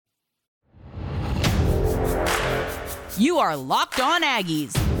You are Locked On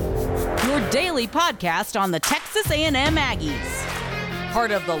Aggies, your daily podcast on the Texas A&M Aggies.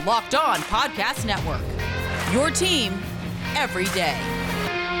 Part of the Locked On Podcast Network, your team every day.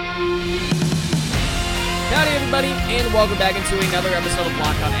 Howdy, everybody, and welcome back into another episode of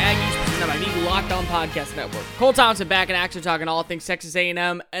Locked On Aggies, presented by the Locked On Podcast Network. Cole Thompson back in action, talking all things Texas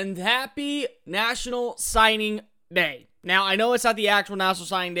A&M, and happy National Signing Day. Now, I know it's not the actual National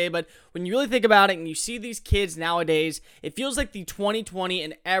Signing Day, but when you really think about it and you see these kids nowadays, it feels like the 2020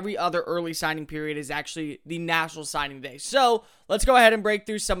 and every other early signing period is actually the National Signing Day. So, let's go ahead and break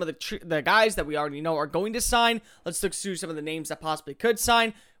through some of the guys that we already know are going to sign. Let's look through some of the names that possibly could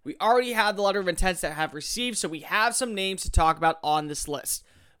sign. We already have the letter of intents that have received, so we have some names to talk about on this list.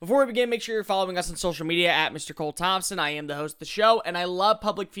 Before we begin, make sure you're following us on social media at Mr. Cole Thompson. I am the host of the show, and I love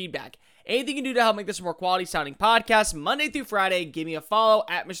public feedback. Anything you can do to help make this a more quality-sounding podcast, Monday through Friday, give me a follow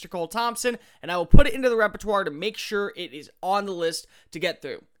at Mr. Cole Thompson, and I will put it into the repertoire to make sure it is on the list to get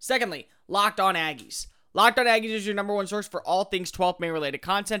through. Secondly, Locked On Aggies. Locked On Aggies is your number one source for all things 12th May-related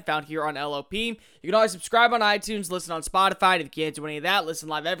content found here on LOP. You can always subscribe on iTunes, listen on Spotify, and if you can't do any of that, listen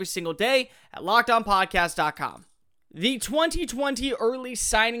live every single day at LockedOnPodcast.com. The 2020 early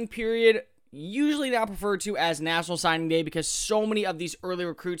signing period, usually now referred to as National Signing Day because so many of these early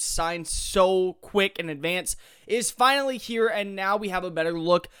recruits signed so quick in advance, is finally here, and now we have a better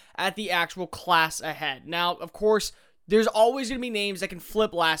look at the actual class ahead. Now, of course, there's always going to be names that can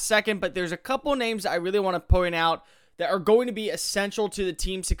flip last second, but there's a couple names that I really want to point out that are going to be essential to the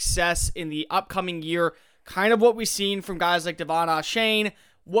team's success in the upcoming year. Kind of what we've seen from guys like Devon Achane,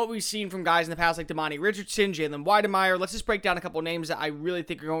 what we've seen from guys in the past like Damani Richardson, Jalen Weidemeyer. Let's just break down a couple names that I really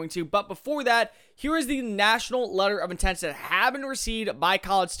think are going to. But before that, here is the national letter of intents that have been received by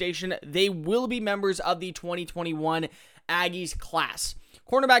College Station. They will be members of the 2021 Aggies class.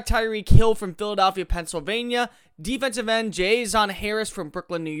 Cornerback Tyreek Hill from Philadelphia, Pennsylvania. Defensive end Jason Harris from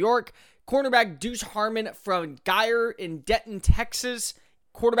Brooklyn, New York. Cornerback Deuce Harmon from Geyer in Denton, Texas.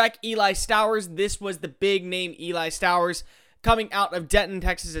 Quarterback Eli Stowers. This was the big name, Eli Stowers, coming out of Denton,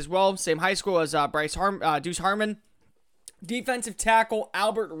 Texas as well. Same high school as Deuce Harmon. Defensive tackle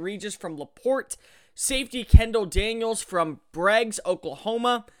Albert Regis from LaPorte. Safety Kendall Daniels from Braggs,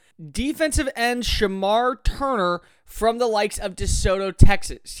 Oklahoma. Defensive end Shamar Turner from the likes of DeSoto,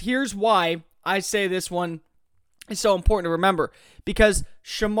 Texas. Here's why I say this one is so important to remember. Because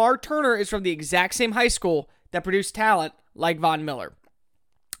Shamar Turner is from the exact same high school that produced talent like Von Miller.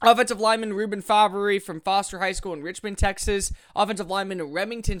 Offensive lineman Ruben Favre from Foster High School in Richmond, Texas. Offensive lineman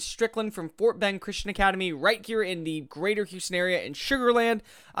Remington Strickland from Fort Bend Christian Academy right here in the greater Houston area in Sugar Land.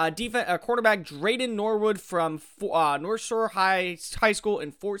 Quarterback Drayden Norwood from North Shore High School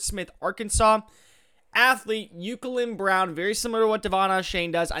in Fort Smith, Arkansas. Athlete Euclid Brown, very similar to what Devon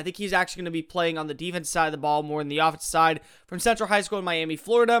Achane does. I think he's actually going to be playing on the defense side of the ball more than the offensive side, from Central High School in Miami,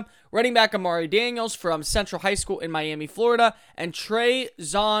 Florida. Running back Amari Daniels from Central High School in Miami, Florida. And Trey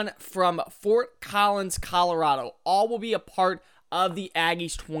Zahn from Fort Collins, Colorado. All will be a part of the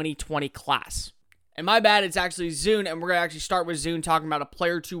Aggies 2020 class. And my bad, it's actually Zune, and we're going to actually start with Zune talking about a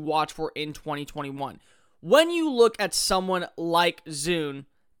player to watch for in 2021. When you look at someone like Zune,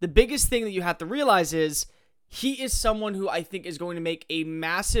 the biggest thing that you have to realize is he is someone who I think is going to make a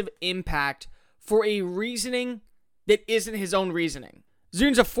massive impact for a reasoning that isn't his own reasoning.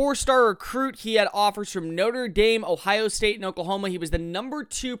 Zune's a 4-star recruit. He had offers from Notre Dame, Ohio State, and Oklahoma. He was the number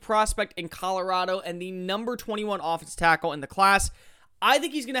 2 prospect in Colorado and the number 21 offensive tackle in the class. I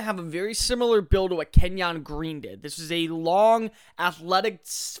think he's going to have a very similar build to what Kenyon Green did. This is a long, athletic,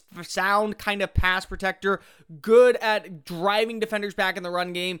 sound kind of pass protector, good at driving defenders back in the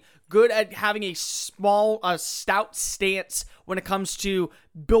run game, good at having a stout stance when it comes to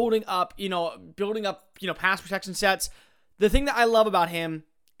building up, pass protection sets. The thing that I love about him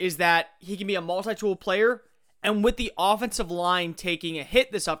is that he can be a multi-tool player. And with the offensive line taking a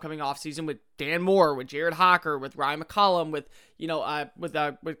hit this upcoming offseason with Dan Moore, with Jared Hocker, with Ryan McCollum,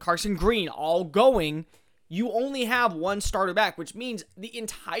 with Carson Green all going, you only have one starter back, which means the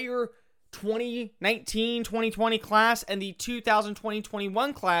entire 2019-2020 class and the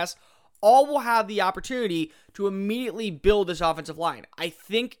 2020-21 class all will have the opportunity to immediately build this offensive line. I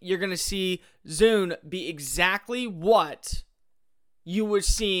think you're going to see Zune be exactly what you were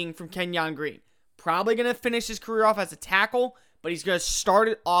seeing from Kenyon Green. Probably going to finish his career off as a tackle, but he's going to start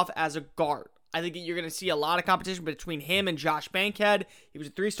it off as a guard. I think that you're going to see a lot of competition between him and Josh Bankhead. He was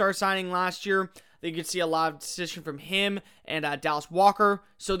a 3-star signing last year. I think you could see a lot of decision from him and Dallas Walker.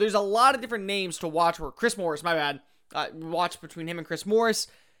 So there's a lot of different names to watch. Or Chris Morris, my bad. Watch between him and Chris Morris.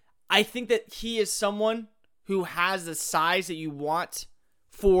 I think that he is someone who has the size that you want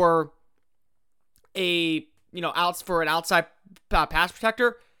for a outs for an outside pass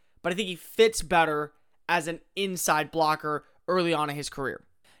protector, but I think he fits better as an inside blocker early on in his career.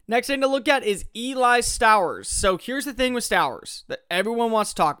 Next thing to look at is Eli Stowers. So here's the thing with Stowers that everyone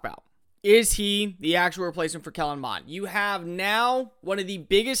wants to talk about. Is he the actual replacement for Kellen Mond? You have now one of the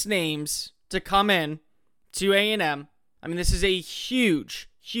biggest names to come in to A&M. I mean, this is a huge,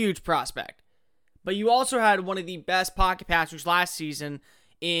 huge prospect. But you also had one of the best pocket passers last season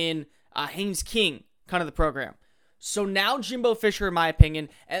in Haynes King, kind of the program. So now Jimbo Fisher, in my opinion,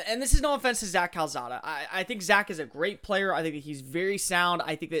 and this is no offense to Zach Calzada. I think Zach is a great player. I think that he's very sound.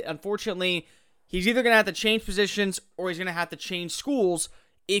 I think that, unfortunately, he's either going to have to change positions or he's going to have to change schools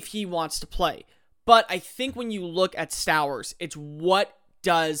if he wants to play. But I think when you look at Stowers, it's what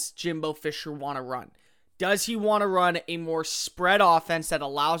does Jimbo Fisher want to run? Does he want to run a more spread offense that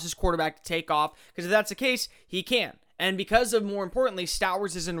allows his quarterback to take off? Because if that's the case, he can. And because of, more importantly,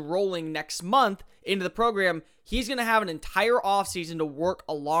 Stowers is enrolling next month into the program, he's going to have an entire offseason to work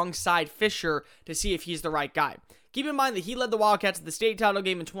alongside Fisher to see if he's the right guy. Keep in mind that he led the Wildcats at the state title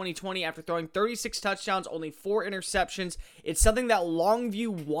game in 2020 after throwing 36 touchdowns, only 4 interceptions. It's something that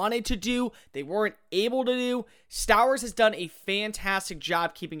Longview wanted to do. They weren't able to do. Stowers has done a fantastic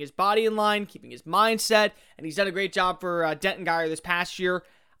job keeping his body in line, keeping his mindset, and he's done a great job for Denton Guyer this past year.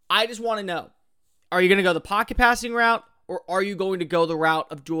 I just want to know, are you going to go the pocket passing route, or are you going to go the route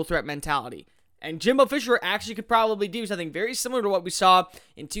of dual threat mentality? And Jimbo Fisher actually could probably do something very similar to what we saw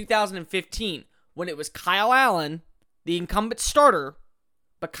in 2015 when it was Kyle Allen, the incumbent starter,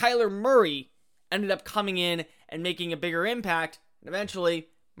 but Kyler Murray ended up coming in and making a bigger impact. And eventually,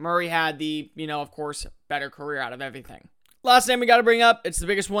 Murray had the, of course, better career out of everything. Last name we got to bring up, it's the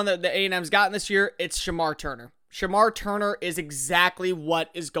biggest one that the A&M's gotten this year. It's Shamar Turner. Shamar Turner is exactly what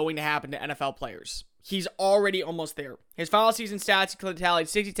is going to happen to NFL players. He's already almost there. His final season stats, he tallied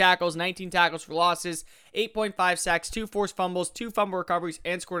 60 tackles, 19 tackles for losses, 8.5 sacks, 2 forced fumbles, 2 fumble recoveries,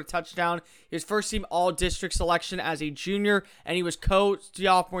 and scored a touchdown. His first team all-district selection as a junior, and he was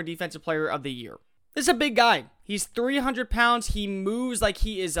co-sophomore defensive player of the year. This is a big guy. He's 300 pounds. He moves like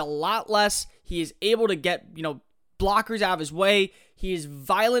he is a lot less. He is able to get, blockers out of his way. He is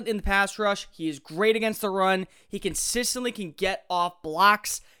violent in the pass rush. He is great against the run. He consistently can get off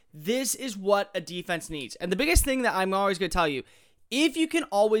blocks. This is what a defense needs. And the biggest thing that I'm always going to tell you, if you can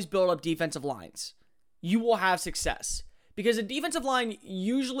always build up defensive lines, you will have success. Because a defensive line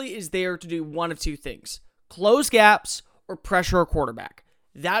usually is there to do one of two things: close gaps or pressure a quarterback.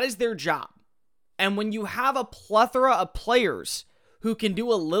 That is their job. And when you have a plethora of players who can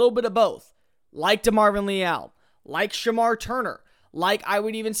do a little bit of both, like DeMarvin Leal, like Shamar Turner, like I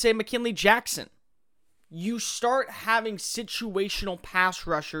would even say McKinley Jackson, you start having situational pass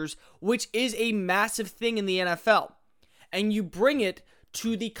rushers, which is a massive thing in the NFL. And you bring it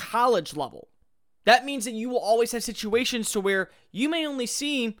to the college level. That means that you will always have situations to where you may only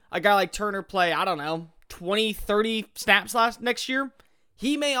see a guy like Turner play, 20, 30 snaps next year.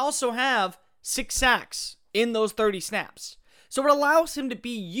 He may also have 6 sacks in those 30 snaps. So it allows him to be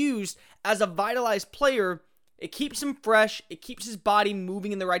used as a vitalized player. It keeps him fresh. It keeps his body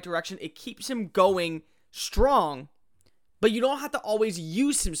moving in the right direction. It keeps him going strong, but you don't have to always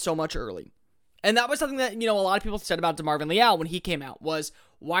use him so much early. And that was something that, a lot of people said about DeMarvin Leal when he came out, was,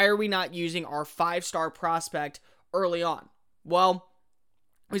 why are we not using our 5-star prospect early on? Well,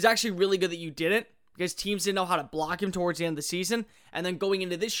 it was actually really good that you didn't, because teams didn't know how to block him towards the end of the season. And then going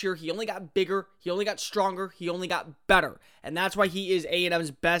into this year, he only got bigger, he only got stronger, he only got better. And that's why he is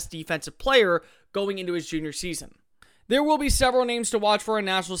A&M's best defensive player going into his junior season. There will be several names to watch for on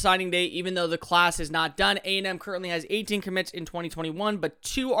National Signing Day, even though the class is not done. A&M currently has 18 commits in 2021, but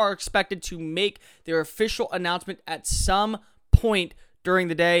 2 are expected to make their official announcement at some point during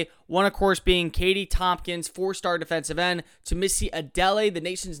the day. One, of course, being Katie Tompkins, 4-star defensive end, to Missy Adele, the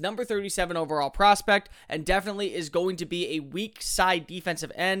nation's number 37 overall prospect, and definitely is going to be a weak side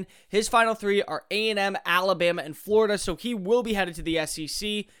defensive end. His final 3 are A&M, Alabama, and Florida, so he will be headed to the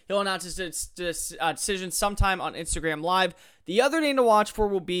SEC. He'll announce his decision sometime on Instagram Live. The other name to watch for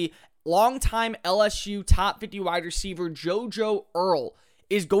will be longtime LSU top 50 wide receiver JoJo Earle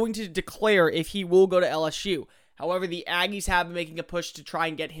is going to declare if he will go to LSU. However, the Aggies have been making a push to try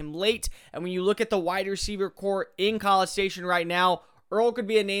and get him late. And when you look at the wide receiver core in College Station right now, Earle could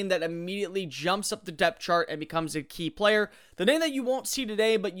be a name that immediately jumps up the depth chart and becomes a key player. The name that you won't see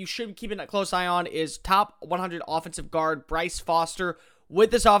today, but you should be keeping a close eye on, is top 100 offensive guard Bryce Foster.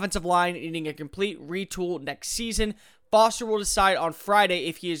 With this offensive line needing a complete retool next season, Foster will decide on Friday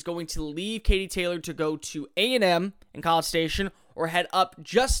if he is going to leave Katie Taylor to go to A&M in College Station, or head up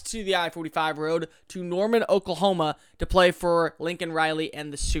just to the I-45 road to Norman, Oklahoma to play for Lincoln Riley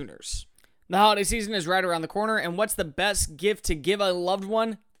and the Sooners. The holiday season is right around the corner, and what's the best gift to give a loved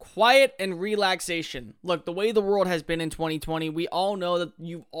one? Quiet and relaxation. Look, the way the world has been in 2020, we all know that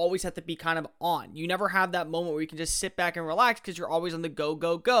you always have to be kind of on. You never have that moment where you can just sit back and relax because you're always on the go,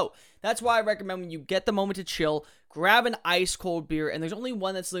 go, go. That's why I recommend when you get the moment to chill, grab an ice cold beer, and there's only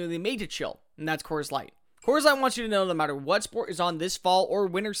one that's literally made to chill, and that's Coors Light. Coors Light wants you to know no matter what sport is on this fall or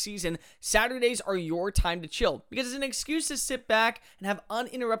winter season, Saturdays are your time to chill because it's an excuse to sit back and have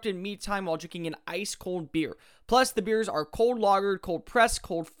uninterrupted me time while drinking an ice cold beer. Plus, the beers are cold lagered, cold pressed,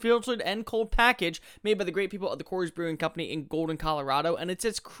 cold filtered, and cold packaged, made by the great people at the Coors Brewing Company in Golden, Colorado, and it's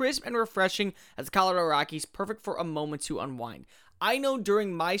as crisp and refreshing as the Colorado Rockies, perfect for a moment to unwind. I know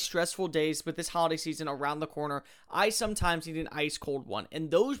during my stressful days with this holiday season around the corner, I sometimes need an ice cold one. And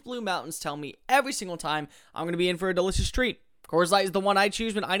those Blue Mountains tell me every single time I'm going to be in for a delicious treat. Coors Light is the one I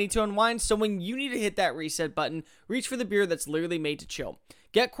choose when I need to unwind. So when you need to hit that reset button, reach for the beer that's literally made to chill.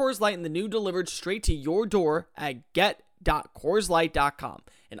 Get Coors Light in the new delivered straight to your door at get.coorslight.com.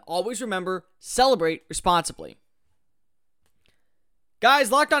 And always remember, celebrate responsibly.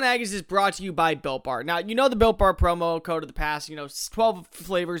 Guys, Locked On Aggies is brought to you by Built Bar. Now, you know the Built Bar promo code of the past, 12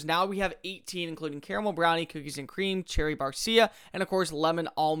 flavors. Now we have 18, including caramel brownie, cookies and cream, cherry barcia, and of course, lemon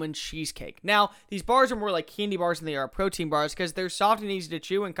almond cheesecake. Now, these bars are more like candy bars than they are protein bars because they're soft and easy to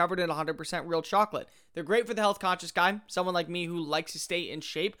chew and covered in 100% real chocolate. They're great for the health-conscious guy, someone like me who likes to stay in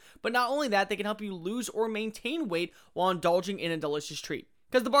shape. But not only that, they can help you lose or maintain weight while indulging in a delicious treat.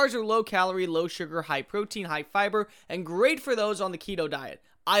 Because the bars are low calorie, low sugar, high protein, high fiber, and great for those on the keto diet.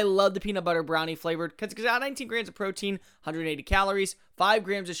 I love the peanut butter brownie flavored because it's got 19 grams of protein, 180 calories, 5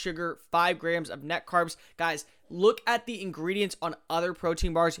 grams of sugar, 5 grams of net carbs. Guys, look at the ingredients on other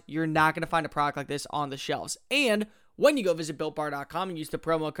protein bars. You're not going to find a product like this on the shelves. And when you go visit BuiltBar.com and use the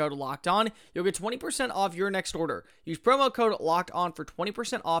promo code LOCKEDON, you'll get 20% off your next order. Use promo code LOCKEDON for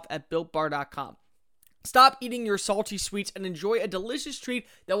 20% off at BuiltBar.com. Stop eating your salty sweets and enjoy a delicious treat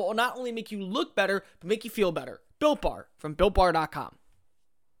that will not only make you look better, but make you feel better. Built Bar from BuiltBar.com.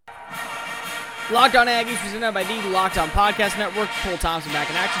 Locked On Aggies presented by the Locked On Podcast Network. Cole Thompson back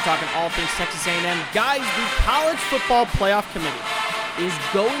in action talking all things Texas A&M. Guys, the College Football Playoff Committee is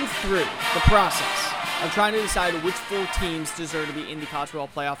going through the process of trying to decide which 4 teams deserve to be in the College Football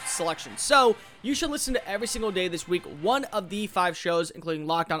Playoff selection. So, you should listen to every single day this week one of the 5 shows, including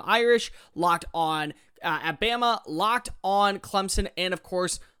Locked On Irish, Locked On at Bama, Locked On Clemson, and of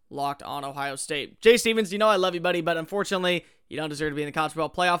course, Locked On Ohio State. Jay Stevens, I love you, buddy, but unfortunately, you don't deserve to be in the College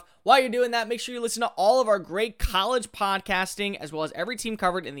Football Playoff. While you're doing that, make sure you listen to all of our great college podcasting, as well as every team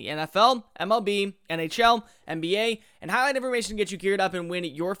covered in the NFL, MLB, NHL, NBA, and highlight information to get you geared up and win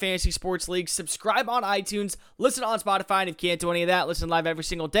your fantasy sports league. Subscribe on iTunes, listen on Spotify, and if you can't do any of that, listen live every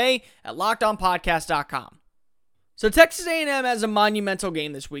single day at LockedOnPodcast.com. So Texas A&M has a monumental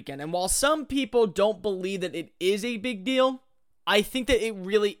game this weekend, and while some people don't believe that it is a big deal, I think that it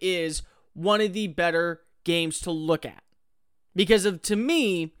really is one of the better games to look at. Because to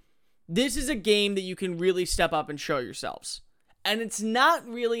me, this is a game that you can really step up and show yourselves. And it's not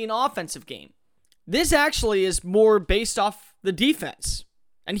really an offensive game. This actually is more based off the defense.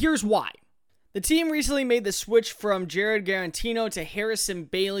 And here's why. The team recently made the switch from Jared Garantino to Harrison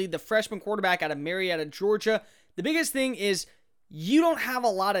Bailey, the freshman quarterback out of Marietta, Georgia. The biggest thing is you don't have a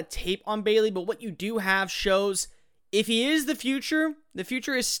lot of tape on Bailey, but what you do have shows if he is the future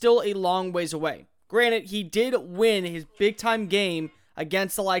is still a long ways away. Granted, he did win his big-time game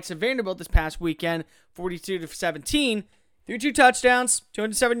against the likes of Vanderbilt this past weekend, 42-17, threw 2 touchdowns,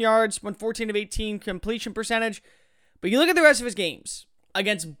 207 yards, won 14 of 18 completion percentage. But you look at the rest of his games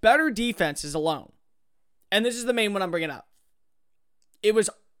against better defenses alone, and this is the main one I'm bringing up. It was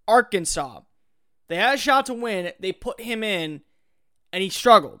Arkansas. They had a shot to win. They put him in, and he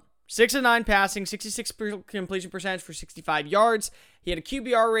struggled. 6 of 9 passing, 66 completion percentage for 65 yards. He had a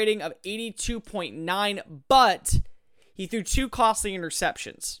QBR rating of 82.9, but he threw 2 costly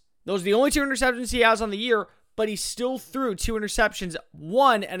interceptions. Those are the only 2 interceptions he has on the year, but he still threw 2 interceptions.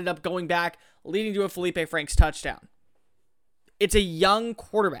 One ended up going back, leading to a Felipe Franks touchdown. It's a young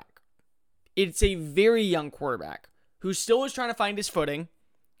quarterback. It's a very young quarterback who still is trying to find his footing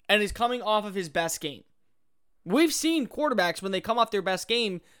and is coming off of his best game. We've seen quarterbacks, when they come off their best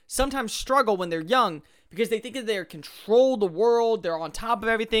game, sometimes struggle when they're young because they think that they control the world, they're on top of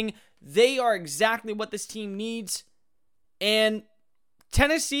everything. They are exactly what this team needs. And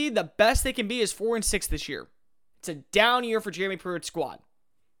Tennessee, the best they can be is 4-6 this year. It's a down year for Jeremy Pruitt's squad.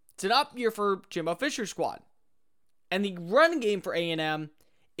 It's an up year for Jimbo Fisher's squad. And the run game for A&M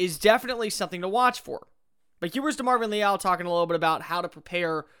is definitely something to watch for. But here was DeMarvin Leal talking a little bit about how to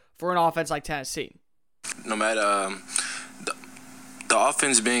prepare for an offense like Tennessee. No matter the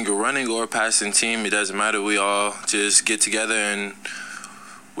offense being a running or passing team, it doesn't matter. We all just get together and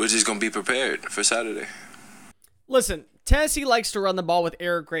we're just going to be prepared for Saturday. Listen, Tennessee likes to run the ball with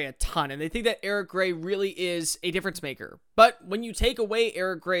Eric Gray a ton, and they think that Eric Gray really is a difference maker. But when you take away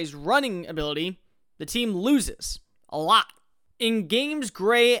Eric Gray's running ability, the team loses a lot. In games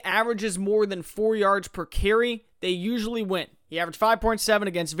Gray averages more than 4 yards per carry, they usually win. He averaged 5.7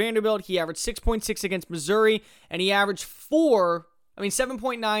 against Vanderbilt, he averaged 6.6 against Missouri, and he averaged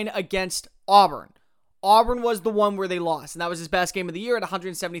 7.9 against Auburn. Auburn was the one where they lost, and that was his best game of the year at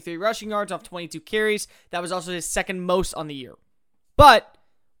 173 rushing yards off 22 carries. That was also his second most on the year. But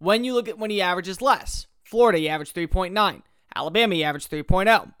when you look at when he averages less, Florida, he averaged 3.9. Alabama, he averaged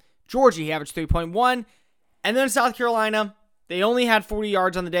 3.0. Georgia, he averaged 3.1. And then South Carolina, they only had 40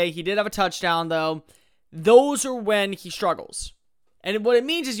 yards on the day. He did have a touchdown, though. Those are when he struggles. And what it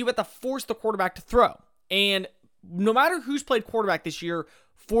means is you have to force the quarterback to throw. And no matter who's played quarterback this year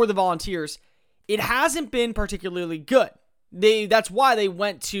for the Volunteers, it hasn't been particularly good. That's why they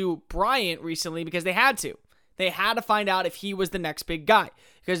went to Bryant recently, because they had to. They had to find out if he was the next big guy.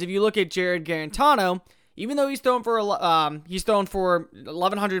 Because if you look at Jared Garantano, even though he's thrown for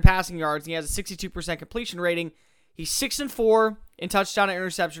 1,100 passing yards, and he has a 62% completion rating, he's 6-4 in touchdown to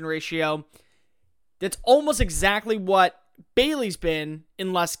interception ratio. That's almost exactly what Bailey's been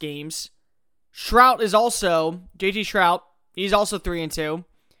in less games. Shrout is also, JT Shrout, he's also 3-2.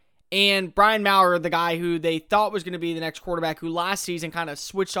 And Brian Maurer, the guy who they thought was going to be the next quarterback, who last season kind of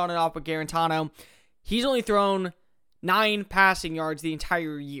switched on and off with Garantano, he's only thrown 9 passing yards the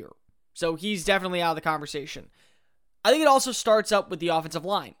entire year. So he's definitely out of the conversation. I think it also starts up with the offensive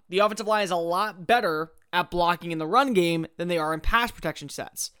line. The offensive line is a lot better at blocking in the run game than they are in pass protection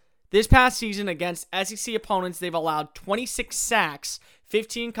sets. This past season against SEC opponents, they've allowed 26 sacks,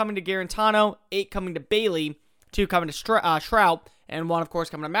 15 coming to Garantano, 8 coming to Bailey, 2 coming to Shrout, and 1, of course,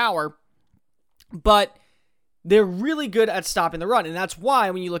 coming to Maurer. But they're really good at stopping the run, and that's why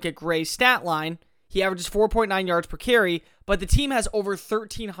when you look at Gray's stat line, he averages 4.9 yards per carry, but the team has over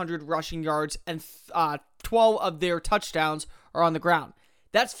 1,300 rushing yards, and 12 of their touchdowns are on the ground.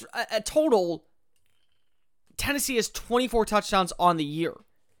 That's a total. Tennessee has 24 touchdowns on the year.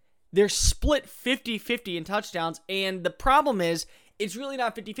 They're split 50-50 in touchdowns, and the problem is it's really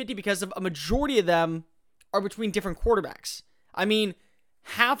not 50-50 because of a majority of them are between different quarterbacks. I mean,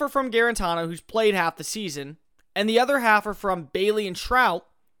 half are from Garantano, who's played half the season, and the other half are from Bailey and Shrout,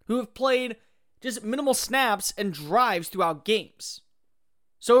 who have played just minimal snaps and drives throughout games.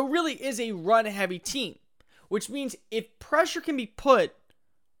 So it really is a run-heavy team, which means if pressure can be put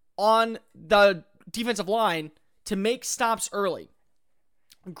on the defensive line to make stops early,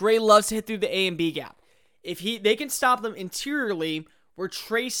 Gray loves to hit through the A and B gap. If they can stop them interiorly where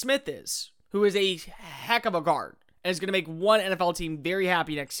Trey Smith is, who is a heck of a guard and is going to make one NFL team very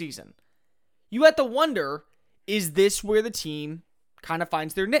happy next season, you have to wonder, is this where the team kind of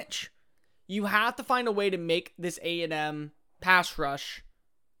finds their niche? You have to find a way to make this A&M pass rush,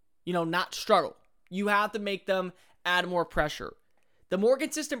 not struggle. You have to make them add more pressure. The more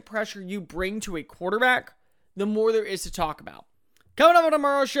consistent pressure you bring to a quarterback, the more there is to talk about. Coming up on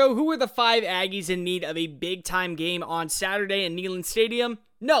tomorrow's show, who are the 5 Aggies in need of a big-time game on Saturday in Neyland Stadium?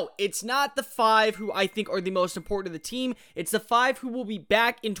 No, it's not the 5 who I think are the most important to the team. It's the 5 who will be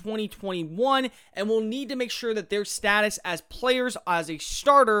back in 2021 and will need to make sure that their status as players, as a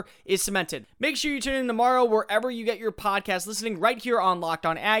starter, is cemented. Make sure you tune in tomorrow wherever you get your podcast listening, right here on Locked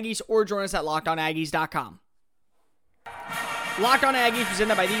On Aggies, or join us at LockedOnAggies.com. Locked On Aggies,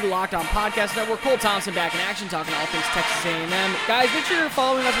 presented by the Locked On Podcast Network. Cole Thompson back in action, talking all things Texas A&M. Guys, make sure you're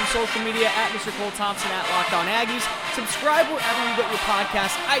following us on social media at Mr. Cole Thompson at Locked On Aggies. Subscribe wherever you get your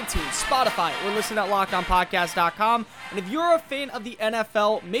podcasts, iTunes, Spotify, or listen at LockedOnPodcast.com. And if you're a fan of the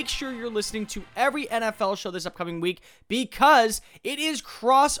NFL, make sure you're listening to every NFL show this upcoming week, because it is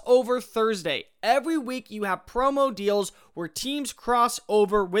Crossover Thursday. Every week you have promo deals where teams cross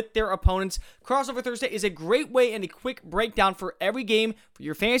over with their opponents. Crossover Thursday is a great way and a quick breakdown for every game for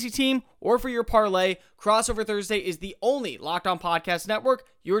your fantasy team or for your parlay. Crossover Thursday is the only Locked On Podcast Network,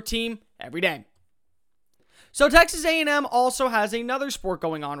 your team every day. So Texas A&M also has another sport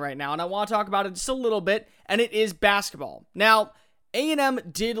going on right now, and I want to talk about it just a little bit, and it is basketball. Now, A&M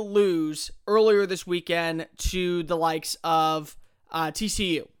did lose earlier this weekend to the likes of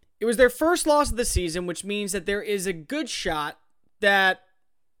TCU. It was their first loss of the season, which means that there is a good shot that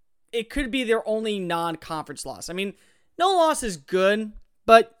it could be their only non-conference loss. I mean, no loss is good,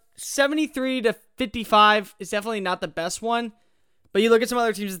 but 73-55 is definitely not the best one. But you look at some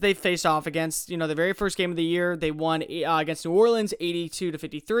other teams that they faced off against. The very first game of the year, they won against New Orleans,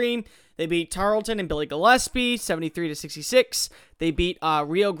 82-53. They beat Tarleton and Billy Gillispie, 73-66. They beat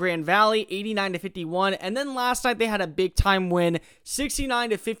Rio Grande Valley, 89-51. And then last night they had a big time win,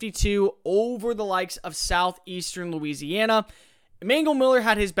 69-52 over the likes of Southeastern Louisiana. Emmanuel Miller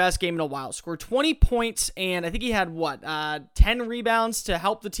had his best game in a while, scored 20 points, and I think he had, 10 rebounds to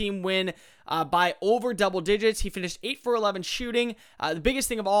help the team win by over double digits. He finished 8 for 11 shooting. The biggest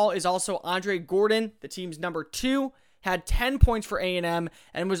thing of all is also Andre Gordon, the team's number 2, had 10 points for A&M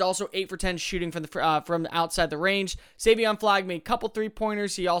and was also 8 for 10 shooting from outside the range. Savion Flagg made a couple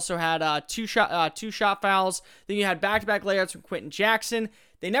 3-pointers. He also had two shot fouls. Then you had back-to-back layups from Quentin Jackson.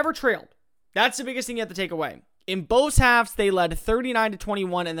 They never trailed. That's the biggest thing you have to take away. In both halves, they led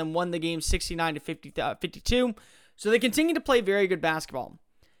 39-21 and then won the game 69-52. So they continue to play very good basketball.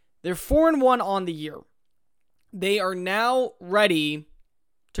 They're 4-1 on the year. They are now ready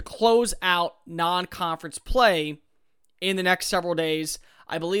to close out non-conference play in the next several days.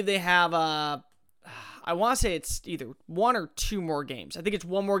 I believe they have, I want to say it's either 1 or 2 more games. I think it's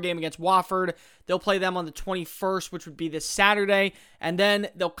 1 more game against Wofford. They'll play them on the 21st, which would be this Saturday. And then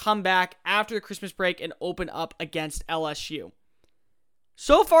they'll come back after the Christmas break and open up against LSU.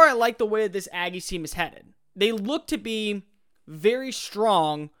 So far, I like the way that this Aggies team is headed. They look to be very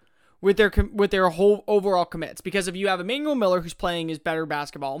strong with their whole overall commits. Because if you have Emmanuel Miller, who's playing his better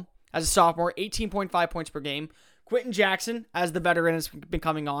basketball as a sophomore, 18.5 points per game. Quentin Jackson, as the veteran, has been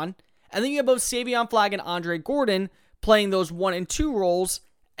coming on. And then you have both Savion Flagg and Andre Gordon playing those 1 and 2 roles,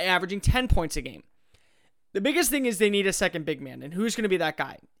 averaging 10 points a game. The biggest thing is they need a second big man. And who's going to be that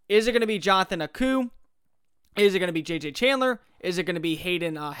guy? Is it going to be Jonathan Aku? Is it going to be J.J. Chandler? Is it going to be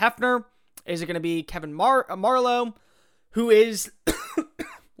Hayden Hefner? Is it going to be Kevin Marlowe, who is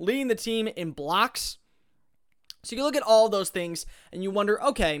leading the team in blocks? So you look at all those things and you wonder,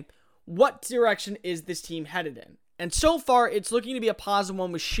 okay, what direction is this team headed in? And so far, it's looking to be a positive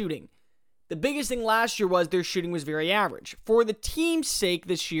one with shooting. The biggest thing last year was their shooting was very average. For the team's sake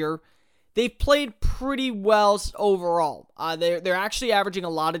this year, they've played pretty well overall. They're actually averaging a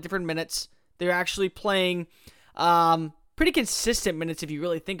lot of different minutes. They're actually playing pretty consistent minutes if you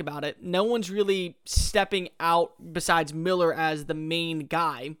really think about it. No one's really stepping out besides Miller as the main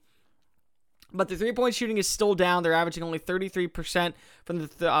guy. But the three-point shooting is still down. They're averaging only 33% from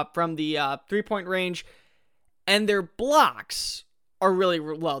the three-point range. And their blocks are really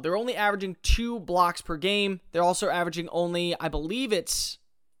low. They're only averaging 2 blocks per game. They're also averaging only, I believe it's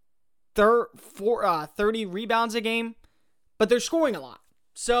 30 rebounds a game. But they're scoring a lot.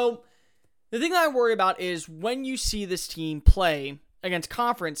 So the thing that I worry about is when you see this team play against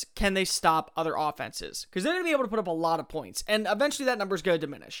conference, can they stop other offenses? Because they're going to be able to put up a lot of points. And eventually that number is going to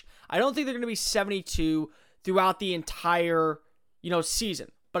diminish. I don't think they're going to be 72 throughout the entire,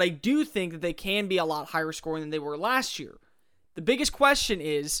 season. But I do think that they can be a lot higher scoring than they were last year. The biggest question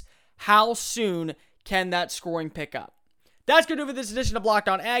is, how soon can that scoring pick up? That's going to do it for this edition of Locked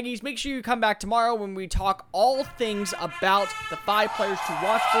On Aggies. Make sure you come back tomorrow when we talk all things about the 5 players to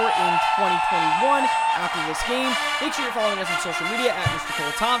watch for in 2021 after this game. Make sure you're following us on social media at Mr.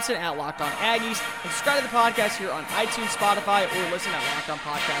 Cole Thompson, at Locked On Aggies, and subscribe to the podcast here on iTunes, Spotify, or listen at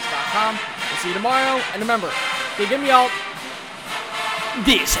LockedOnPodcast.com. We'll see you tomorrow. And remember, stay good, y'all.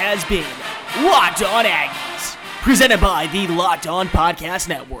 This has been Locked On Aggies, presented by the Locked On Podcast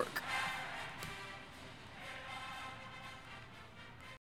Network.